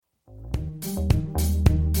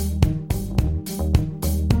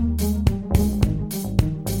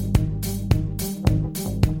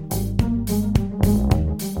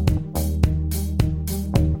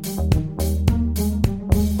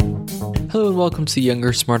and welcome to the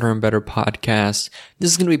Younger, Smarter, and Better podcast.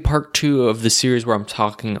 This is going to be part 2 of the series where I'm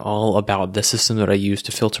talking all about the system that I use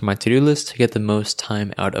to filter my to-do list to get the most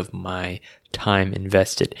time out of my time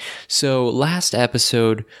invested. So last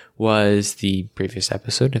episode was the previous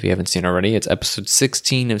episode. If you haven't seen already, it's episode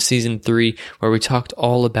 16 of season 3, where we talked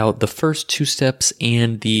all about the first 2 steps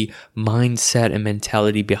and the mindset and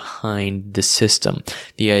mentality behind the system.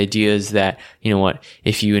 The idea is that,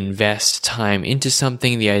 if you invest time into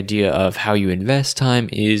something, the idea of how you invest time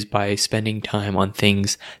is by spending time on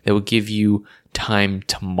things that will give you time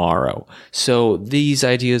tomorrow. So these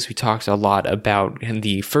ideas we talked a lot about in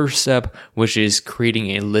the first step, which is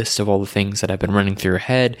creating a list of all the things that have been running through your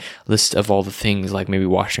head, list of all the things like maybe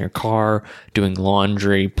washing your car, doing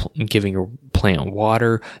laundry, giving your plant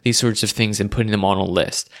water, these sorts of things, and putting them on a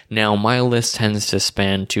list. Now, my list tends to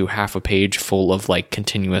span to half a page full of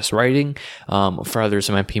continuous writing. For others,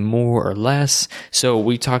 it might be more or less. So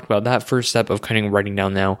we talked about that first step of writing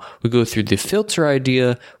down. Now we go through the filter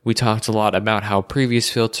idea. We talked a lot about how previous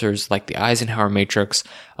filters like the Eisenhower matrix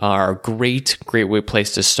are a great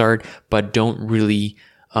place to start, but don't really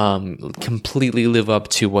completely live up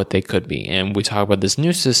to what they could be. And we talk about this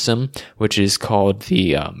new system, which is called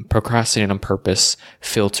the procrastinate on purpose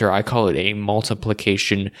filter. I call it a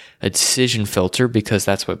decision filter, because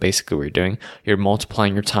that's what basically we're doing. You're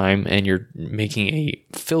multiplying your time and you're making a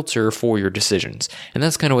filter for your decisions. And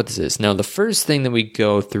that's kind of what this is. Now, the first thing that we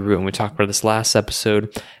go through, and we talked about this last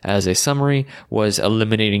episode as a summary, was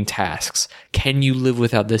eliminating tasks. Can you live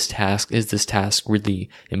without this task? Is this task really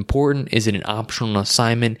important? Is it an optional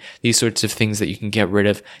assignment? These sorts of things that you can get rid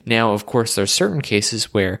of. Now, of course, there are certain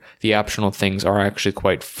cases where the optional things are actually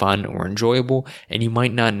quite fun or enjoyable, and you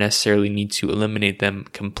might not necessarily need to eliminate them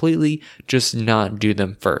completely, just not do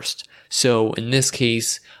them first. So in this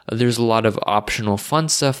case, there's a lot of optional fun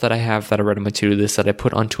stuff that I have that I write on my to-do list that I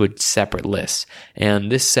put onto a separate list.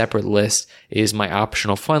 And this separate list is my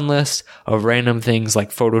optional fun list of random things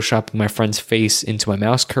like photoshopping my friend's face into my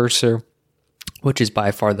mouse cursor, which is by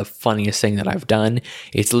far the funniest thing that I've done.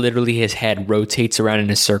 It's literally his head rotates around in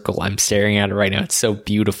a circle. I'm staring at it right now. It's so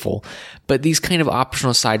beautiful. But these kind of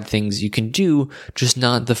optional side things you can do, just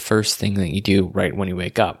not the first thing that you do right when you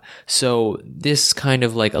wake up. So this kind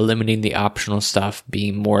of eliminating the optional stuff,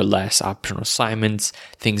 being more or less optional assignments,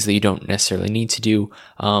 things that you don't necessarily need to do.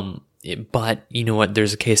 But you know what?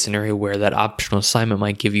 There's a case scenario where that optional assignment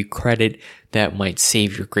might give you credit that might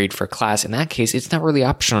save your grade for class. In that case, it's not really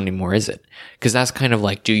optional anymore, is it? Because that's kind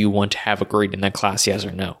of do you want to have a grade in that class, yes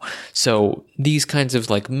or no? So these kinds of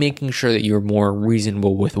making sure that you're more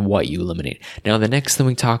reasonable with what you eliminate. Now, the next thing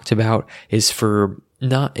we talked about is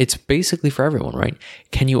it's basically for everyone, right?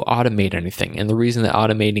 Can you automate anything? And the reason that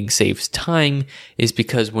automating saves time is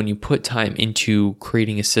because when you put time into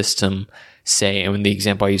creating a system, and the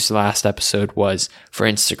example I used last episode was for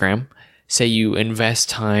Instagram. Say you invest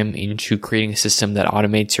time into creating a system that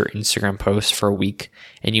automates your Instagram posts for a week,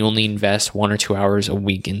 and you only invest 1 or 2 hours a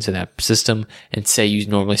week into that system, and say you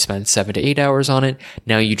normally spend 7 to 8 hours on it.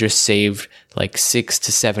 Now you just saved 6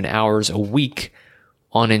 to 7 hours a week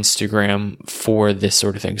on Instagram for this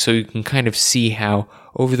sort of thing. So you can kind of see how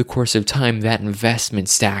over the course of time that investment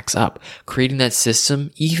stacks up. Creating that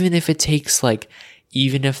system, even if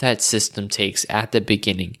that system takes at the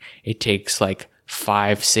beginning, it takes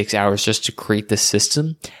 5-6 hours just to create the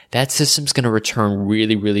system, that system's going to return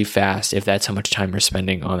really, really fast if that's how much time you're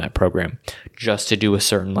spending on that program just to do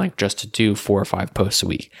just to do 4 or 5 posts a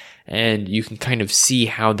week. And you can kind of see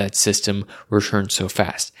how that system returns so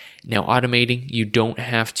fast. Now, automating, you don't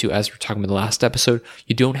have to, as we're talking about the last episode,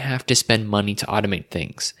 you don't have to spend money to automate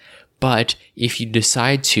things. But if you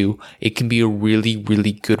decide to, it can be a really,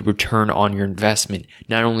 really good return on your investment,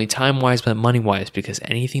 not only time-wise, but money-wise, because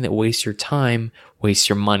anything that wastes your time wastes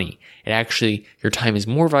your money. Your time is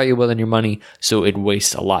more valuable than your money, so it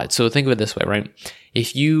wastes a lot. So think of it this way, right?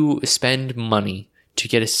 If you spend money to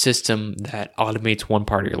get a system that automates one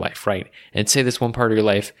part of your life, right? And say this one part of your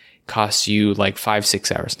life costs you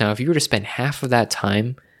 5-6 hours. Now, if you were to spend half of that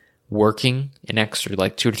time working an extra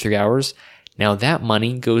 2 to 3 hours, now that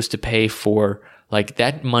money goes to pay for,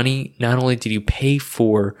 that money, not only did you pay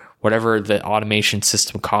for whatever the automation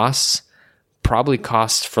system probably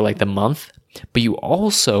costs for the month, but you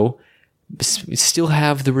also still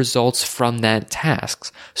have the results from that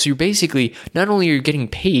tasks. So you're basically, not only are you getting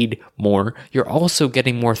paid more, you're also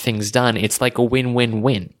getting more things done. It's like a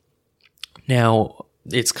win-win-win. Now,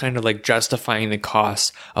 it's kind of like justifying the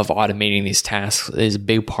cost of automating these tasks is a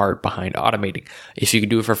big part behind automating. If you can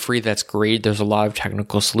do it for free, that's great. There's a lot of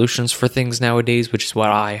technical solutions for things nowadays, which is what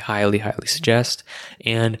I highly, highly suggest.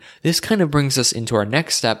 And this kind of brings us into our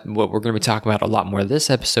next step, what we're going to be talking about a lot more this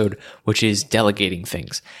episode, which is delegating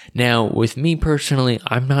things. Now, with me personally,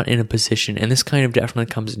 I'm not in a position, and this kind of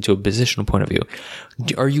definitely comes into a positional point of view.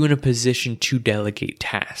 Are you in a position to delegate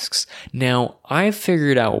tasks? Now, I've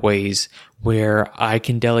figured out ways where I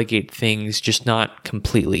can delegate things, just not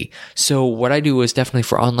completely. So what I do is definitely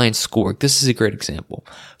for online schoolwork. This is a great example.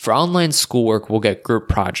 For online schoolwork, we'll get group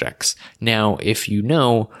projects. Now, if you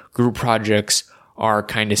know, group projects are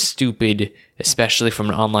kind of stupid, especially from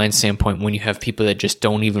an online standpoint when you have people that just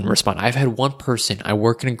don't even respond. I've had one person, I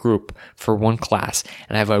work in a group for one class,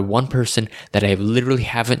 and I've had one person that I literally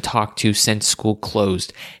haven't talked to since school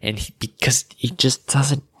closed. And because he just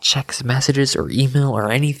doesn't check messages or email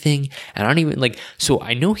or anything. And I don't even so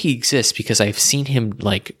I know he exists because I've seen him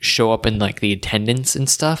show up in the attendance and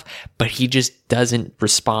stuff, but he just doesn't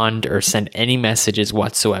respond or send any messages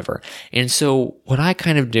whatsoever. And so what I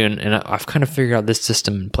kind of do, and I've kind of figured out this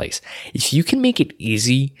system in place, if you can make it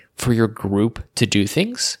easy for your group to do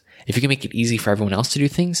things, if you can make it easy for everyone else to do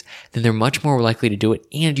things, then they're much more likely to do it,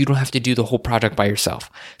 and you don't have to do the whole project by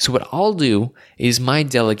yourself. So what I'll do is my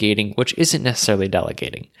delegating, which isn't necessarily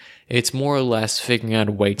delegating. It's more or less figuring out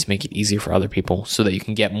a way to make it easier for other people so that you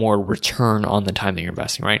can get more return on the time that you're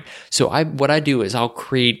investing, right? So what I do is I'll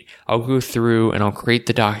go through and I'll create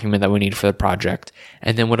the document that we need for the project.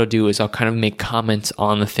 And then what I'll do is I'll kind of make comments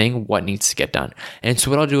on the thing, what needs to get done. And so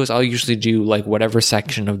what I'll do is I'll usually do whatever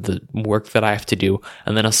section of the work that I have to do.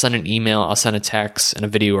 And then I'll send an email, I'll send a text and a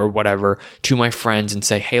video or whatever to my friends and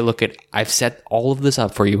say, hey, look, I've set all of this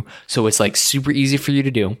up for you. So it's super easy for you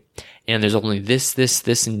to do. And there's only this,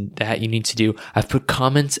 and that you need to do. I've put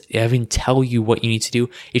comments. I even tell you what you need to do.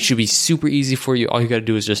 It should be super easy for you. All you got to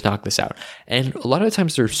do is just knock this out. And a lot of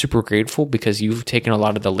times they're super grateful because you've taken a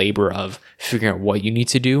lot of the labor of figuring out what you need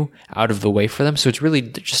to do out of the way for them. So it's really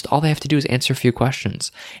just all they have to do is answer a few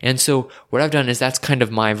questions. And so what I've done is that's kind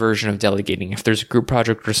of my version of delegating. If there's a group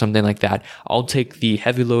project or something like that, I'll take the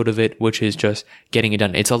heavy load of it, which is just getting it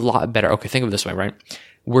done. It's a lot better. Okay, think of it this way, right?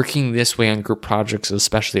 Working this way on group projects,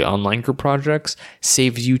 especially online group projects,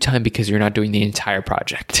 saves you time because you're not doing the entire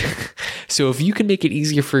project. So if you can make it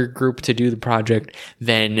easier for your group to do the project,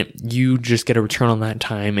 then you just get a return on that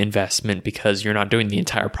time investment because you're not doing the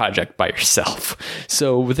entire project by yourself.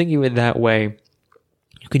 So thinking of it that way,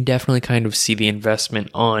 you can definitely kind of see the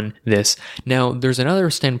investment on this. Now, there's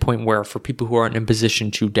another standpoint where for people who aren't in a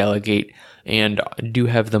position to delegate and do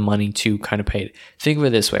have the money to kind of pay it. Think of it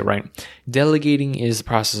this way, right? Delegating is the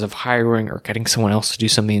process of hiring or getting someone else to do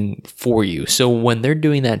something for you. So when they're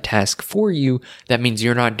doing that task for you, that means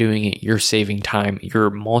you're not doing it. You're saving time. You're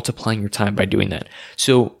multiplying your time by doing that.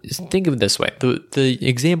 So think of it this way. The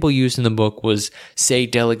example used in the book was, say,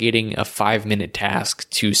 delegating a 5-minute task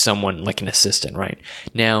to someone like an assistant, right?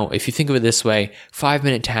 Now, if you think of it this way,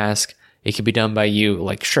 5-minute task, it can be done by you.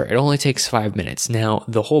 Sure, it only takes 5 minutes. Now,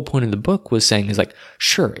 the whole point of the book was saying is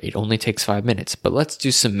sure, it only takes 5 minutes, but let's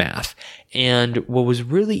do some math. And what was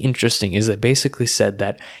really interesting is it basically said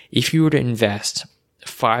that if you were to invest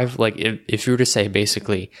if you were to say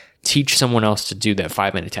basically teach someone else to do that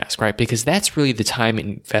 5-minute task, right? Because that's really the time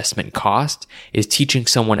investment cost, is teaching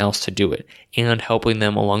someone else to do it and helping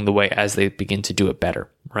them along the way as they begin to do it better,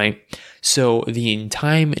 right? So the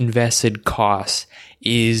time invested cost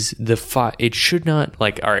is it should not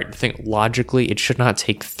think logically, it should not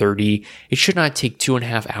take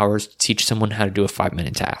 2.5 hours to teach someone how to do a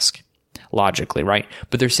 5-minute task logically, right?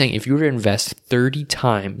 But they're saying if you were to invest 30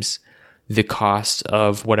 times the cost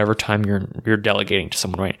of whatever time you're delegating to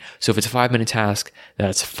someone, right? So if it's a 5-minute task,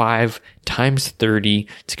 that's 5 times 30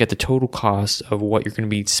 to get the total cost of what you're going to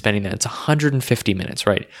be spending that. It's 150 minutes,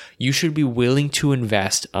 right? You should be willing to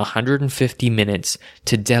invest 150 minutes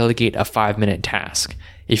to delegate a 5-minute task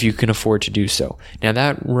if you can afford to do so. Now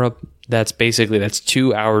that's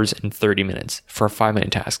 2 hours and 30 minutes for a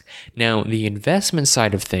 5-minute task. Now, the investment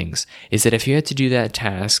side of things is that if you had to do that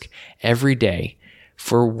task every day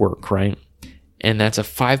for work, right? And that's a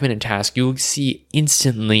 5-minute task, you'll see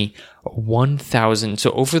instantly 1,000. So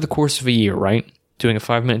over the course of a year, right? Doing a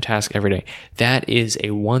 5-minute task every day, that is a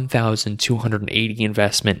 1,280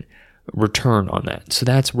 investment return on that. So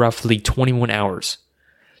that's roughly 21 hours.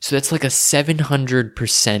 So that's like a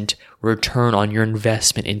 700% return on your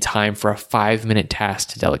investment in time for a 5-minute task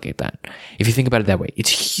to delegate that. If you think about it that way,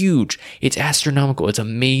 it's huge. It's astronomical. It's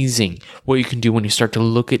amazing what you can do when you start to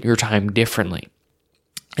look at your time differently.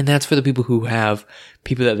 And that's for the people who have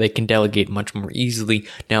people that they can delegate much more easily.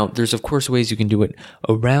 Now, there's of course ways you can do it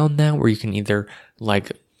around that, where you can either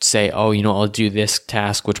like say, oh, I'll do this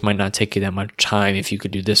task, which might not take you that much time if you could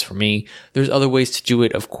do this for me. There's other ways to do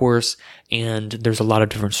it, of course, and there's a lot of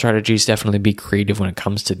different strategies. Definitely be creative when it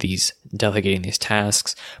comes to these delegating these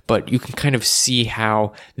tasks, but you can kind of see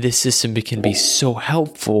how this system can be so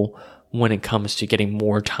helpful when it comes to getting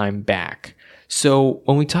more time back. So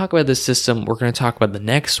when we talk about this system, we're going to talk about the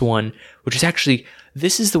next one, which is actually,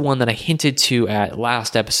 this is the one that I hinted to at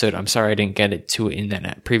last episode. I'm sorry I didn't get it to it in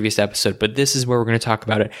that previous episode, but this is where we're going to talk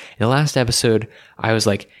about it. In the last episode, I was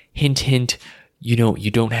like, hint, hint, you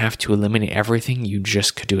don't have to eliminate everything. You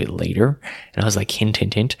just could do it later. And I was like, hint,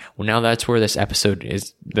 hint, hint. Well, now that's where this episode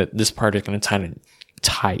is, that this part is going to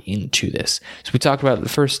tie into this. So we talked about the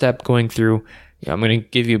first step going through. I'm going to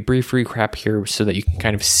give you a brief recap here so that you can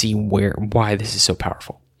kind of see why this is so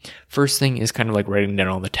powerful. First thing is kind of like writing down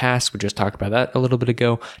all the tasks. We just talked about that a little bit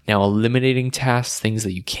ago. Now eliminating tasks, things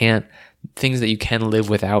that you can live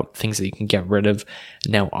without, things that you can get rid of.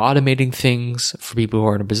 Now automating things for people who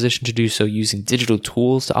are in a position to do so, using digital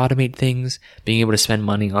tools to automate things, being able to spend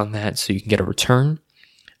money on that so you can get a return.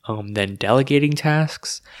 Then delegating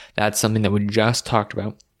tasks. That's something that we just talked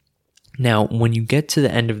about. Now, when you get to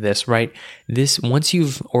the end of this, right, once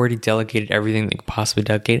you've already delegated everything that you can possibly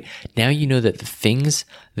delegate, now you know that the things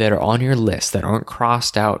that are on your list that aren't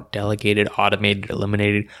crossed out, delegated, automated,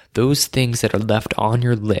 eliminated, those things that are left on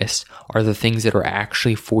your list are the things that are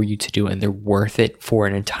actually for you to do, and they're worth it for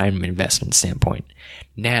an time investment standpoint.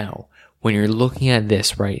 Now, when you're looking at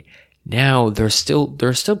this, right, now there's still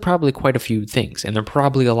probably quite a few things, and they're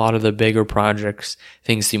probably a lot of the bigger projects,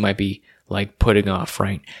 things you might be like putting off,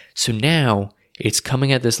 right? So now it's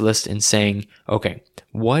coming at this list and saying, okay,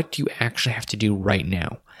 what do you actually have to do right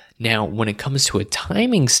now? Now, when it comes to a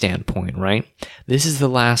timing standpoint, right, this is the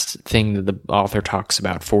last thing that the author talks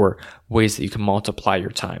about for ways that you can multiply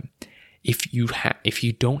your time. If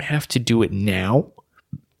you don't have to do it now,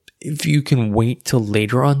 if you can wait till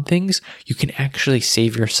later on things, you can actually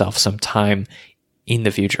save yourself some time in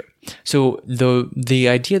the future. So the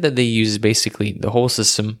idea that they use is basically the whole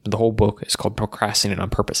system, the whole book is called Procrastinate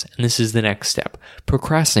on Purpose. And this is the next step.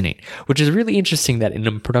 Procrastinate, which is really interesting that in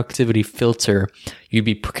a productivity filter, you'd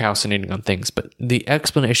be procrastinating on things. But the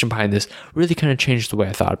explanation behind this really kind of changed the way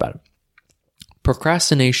I thought about it.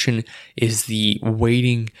 Procrastination is the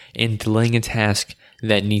waiting and delaying a task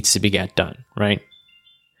that needs to be get done, right?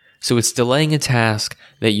 So it's delaying a task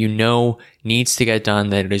that you know needs to get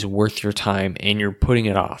done, that it is worth your time, and you're putting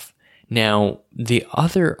it off. Now, the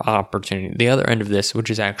other opportunity, the other end of this,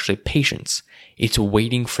 which is actually patience, it's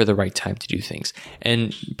waiting for the right time to do things.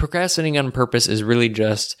 And procrastinating on purpose is really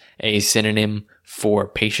just a synonym for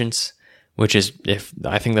patience, which is,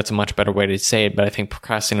 I think that's a much better way to say it, but I think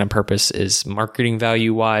procrastinating on purpose is marketing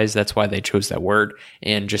value wise. That's why they chose that word.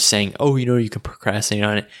 And just saying, oh, you can procrastinate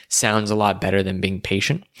on it sounds a lot better than being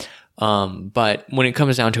patient. But when it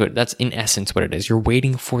comes down to it, that's in essence what it is. You're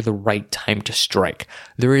waiting for the right time to strike.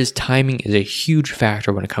 Timing is a huge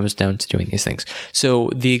factor when it comes down to doing these things. So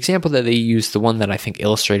the example that they use, the one that I think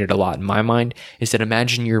illustrated a lot in my mind, is that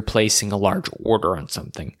imagine you're placing a large order on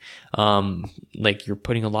something. Like you're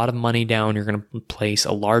putting a lot of money down, you're going to place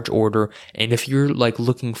a large order. And if you're like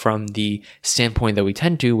looking from the standpoint that we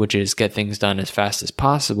tend to, which is get things done as fast as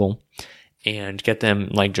possible, and get them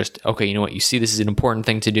like just, okay, you know what, you see this is an important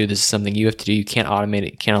thing to do. This is something you have to do. You can't automate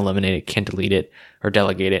it, can't eliminate it, can't delete it or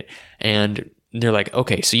delegate it. And they're like,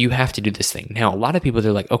 okay, so you have to do this thing. Now, a lot of people,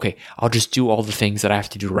 they're like, okay, I'll just do all the things that I have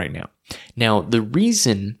to do right now. Now, the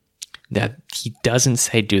reason that he doesn't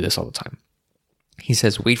say do this all the time, he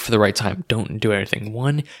says, wait for the right time. Don't do everything.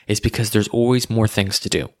 One is because there's always more things to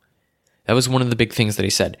do. That was one of the big things that he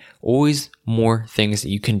said. Always more things that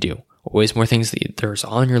you can do. Always more things that there's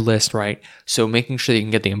on your list, right? So making sure that you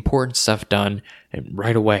can get the important stuff done and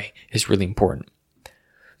right away is really important.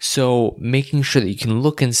 So making sure that you can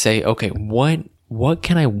look and say, okay, what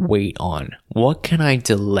can I wait on? What can I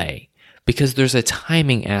delay? Because there's a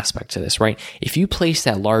timing aspect to this, right? If you place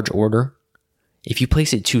that large order, if you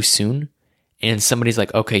place it too soon, and somebody's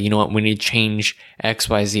like, okay, you know what, we need to change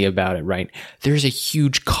XYZ about it, right? There's a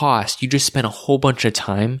huge cost. You just spent a whole bunch of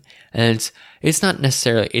time, and it's not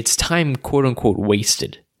necessarily, it's time, quote unquote,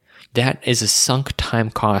 wasted. That is a sunk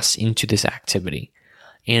time cost into this activity.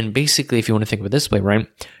 And basically, if you want to think of it this way, right,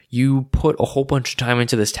 you put a whole bunch of time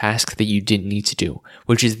into this task that you didn't need to do,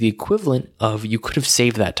 which is the equivalent of you could have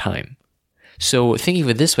saved that time. So think of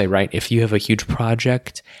it this way, right? If you have a huge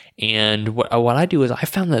project, and what I do is I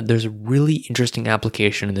found that there's a really interesting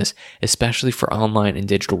application in this, especially for online and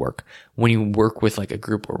digital work, when you work with like a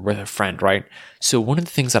group or with a friend, right? So one of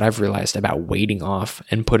the things that I've realized about waiting off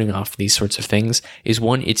and putting off these sorts of things is,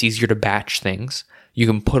 one, it's easier to batch things. You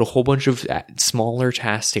can put a whole bunch of smaller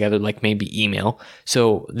tasks together, like maybe email.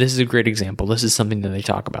 So this is a great example. This is something that they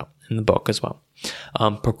talk about in the book as well.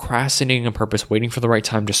 Procrastinating on purpose, waiting for the right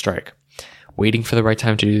time to strike, waiting for the right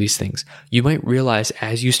time to do these things. You might realize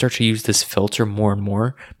as you start to use this filter more and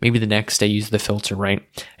more, maybe the next day use the filter, right?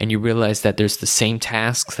 And you realize that there's the same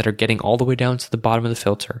tasks that are getting all the way down to the bottom of the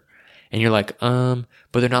filter. And you're like, but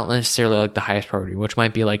they're not necessarily like the highest priority, which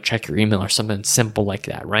might be like check your email or something simple like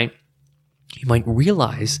that, right? You might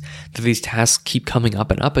realize that these tasks keep coming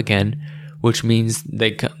up and up again, which means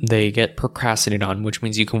they get procrastinated on, which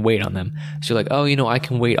means you can wait on them. So you're like, I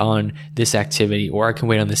can wait on this activity, or I can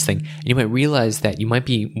wait on this thing. And you might realize that you might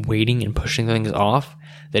be waiting and pushing things off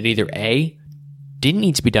that either A, didn't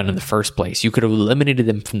need to be done in the first place. You could have eliminated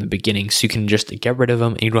them from the beginning, so you can just get rid of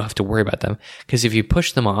them and you don't have to worry about them. Because if you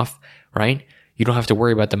push them off, right, you don't have to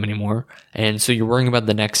worry about them anymore. And so you're worrying about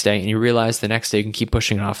the next day, and you realize the next day you can keep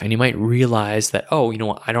pushing it off. And you might realize that,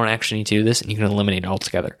 I don't actually need to do this, and you can eliminate it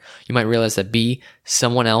altogether. You might realize that B,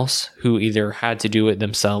 someone else who either had to do it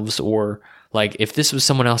themselves, or like if this was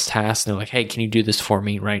someone else's task and they're like, hey, can you do this for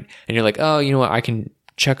me, right? And you're like, I can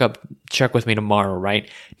check with me tomorrow, right?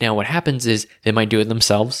 Now what happens is they might do it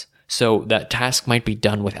themselves. So that task might be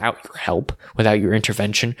done without your help, without your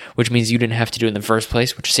intervention, which means you didn't have to do it in the first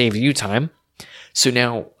place, which saves you time. So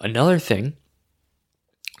now another thing,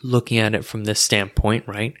 looking at it from this standpoint,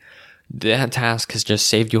 right? That task has just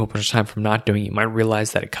saved you a whole bunch of time from not doing it. You might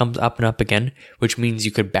realize that it comes up and up again, which means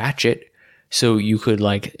you could batch it. So you could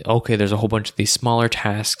there's a whole bunch of these smaller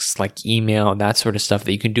tasks like email, that sort of stuff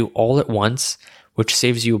that you can do all at once, which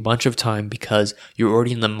saves you a bunch of time because you're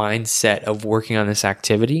already in the mindset of working on this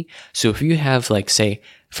activity. So if you have say,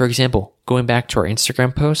 for example, going back to our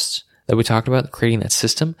Instagram posts that we talked about, creating that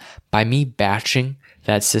system, by me batching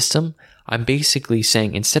that system, I'm basically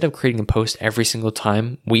saying instead of creating a post every single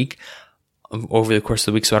week over the course of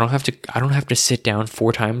the week, so I don't have to sit down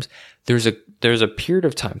 4 times. There's a period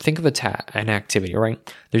of time. Think of an activity,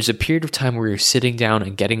 right? There's a period of time where you're sitting down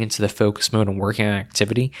and getting into the focus mode and working on an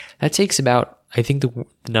activity. That takes about, I think the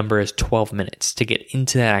number is 12 minutes to get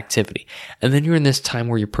into that activity. And then you're in this time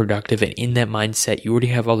where you're productive and in that mindset, you already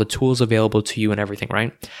have all the tools available to you and everything,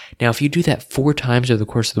 right? Now, if you do that 4 times over the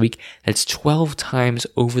course of the week, that's 12 times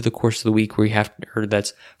over the course of the week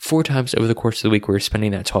that's 4 times over the course of the week where you're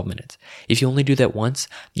spending that 12 minutes. If you only do that once,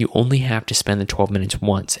 you only have to spend the 12 minutes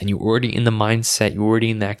once, and you're already in the mindset, you're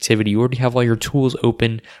already in the activity, you already have all your tools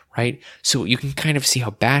open, right? So you can kind of see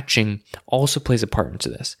how batching also plays a part into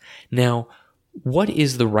this. Now, what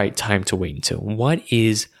is the right time to wait until? What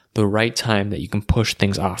is the right time that you can push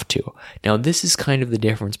things off to? Now, this is kind of the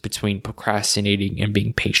difference between procrastinating and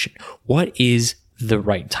being patient. What is the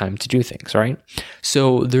right time to do things, right?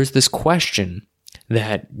 So there's this question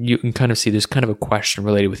that you can kind of see. There's kind of a question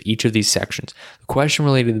related with each of these sections. The question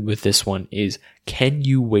related with this one is, can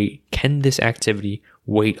this activity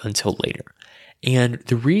wait until later? And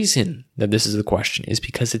the reason that this is the question is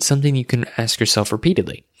because it's something you can ask yourself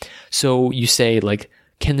repeatedly. So you say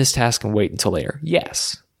can this task wait until later?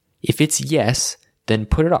 Yes. If it's yes, then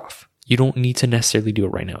put it off. You don't need to necessarily do it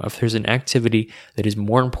right now. If there's an activity that is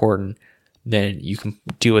more important, then you can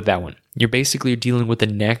deal with that one. You're basically dealing with the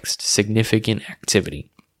next significant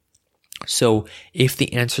activity. So if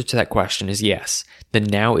the answer to that question is yes, then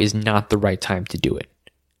now is not the right time to do it.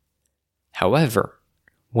 However,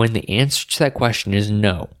 when the answer to that question is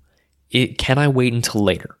no, can I wait until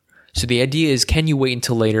later? So the idea is, can you wait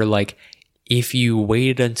until later? If you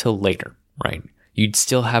waited until later, right, you'd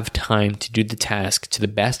still have time to do the task to the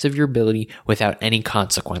best of your ability without any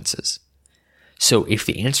consequences. So if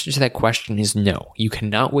the answer to that question is no, you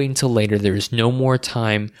cannot wait until later, there is no more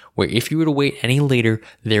time where if you were to wait any later,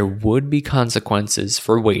 there would be consequences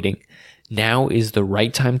for waiting. Now is the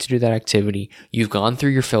right time to do that activity. You've gone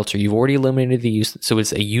through your filter. You've already eliminated the use. So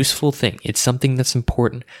it's a useful thing. It's something that's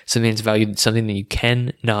important, something that's valued, something that you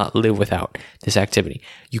cannot live without, this activity.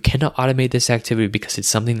 You cannot automate this activity because it's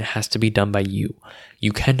something that has to be done by you.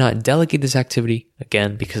 You cannot delegate this activity,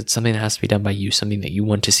 again, because it's something that has to be done by you, something that you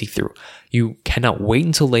want to see through. You cannot wait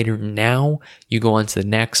until later. Now you go on to the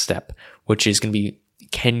next step, which is going to be,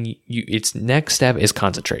 its next step is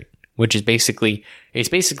concentrate. Which is basically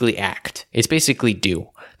act. It's basically do.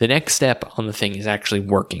 The next step on the thing is actually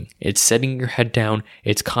working. It's setting your head down.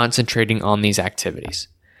 It's concentrating on these activities.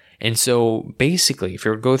 And so basically, if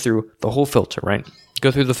you go through the whole filter, right?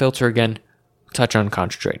 Go through the filter again, touch on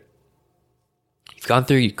concentrate. You've gone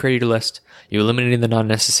through, you created a list, you eliminated the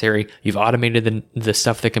non-necessary, you've automated the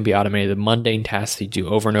stuff that can be automated, the mundane tasks that you do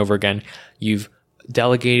over and over again. You've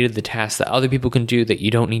delegated the tasks that other people can do that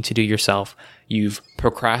you don't need to do yourself. You've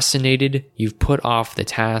procrastinated, you've put off the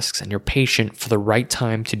tasks, and you're patient for the right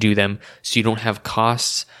time to do them so you don't have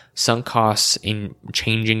sunk costs in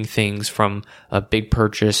changing things from a big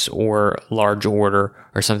purchase or large order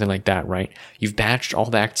or something like that, right? You've batched all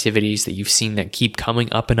the activities that you've seen that keep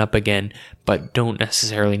coming up and up again, but don't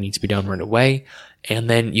necessarily need to be done right away.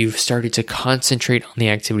 And then you've started to concentrate on the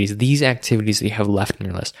activities. These activities that you have left on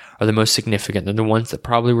your list are the most significant. They're the ones that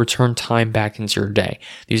probably return time back into your day.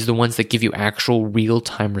 These are the ones that give you actual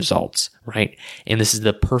real-time results, right? And this is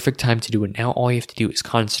the perfect time to do it. Now all you have to do is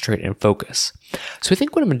concentrate and focus. So I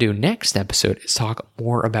think what I'm going to do next episode is talk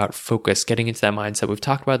more about focus, getting into that mindset. We've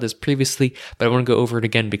talked about this previously, but I want to go over it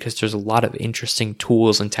again because there's a lot of interesting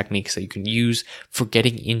tools and techniques that you can use for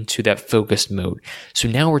getting into that focused mode. So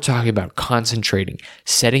now we're talking about concentrating,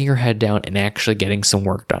 setting your head down, and actually getting some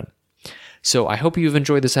work done. So I hope you've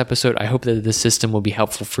enjoyed this episode. I hope that this system will be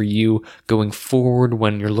helpful for you going forward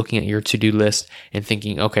when you're looking at your to-do list and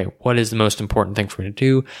thinking, okay, what is the most important thing for me to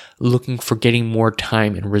do? Looking for getting more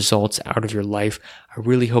time and results out of your life. I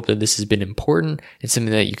really hope that this has been important and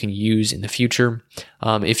something that you can use in the future.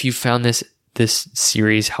 If you found this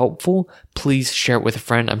series helpful, please share it with a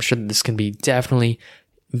friend. I'm sure that this can be definitely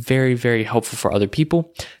very, very helpful for other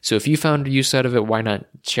people. So if you found use out of it, why not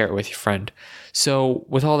share it with your friend? So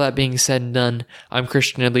with all that being said and done, I'm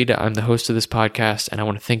Christian Adlita. I'm the host of this podcast, and I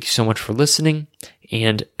want to thank you so much for listening.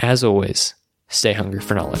 And as always, stay hungry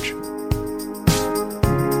for knowledge.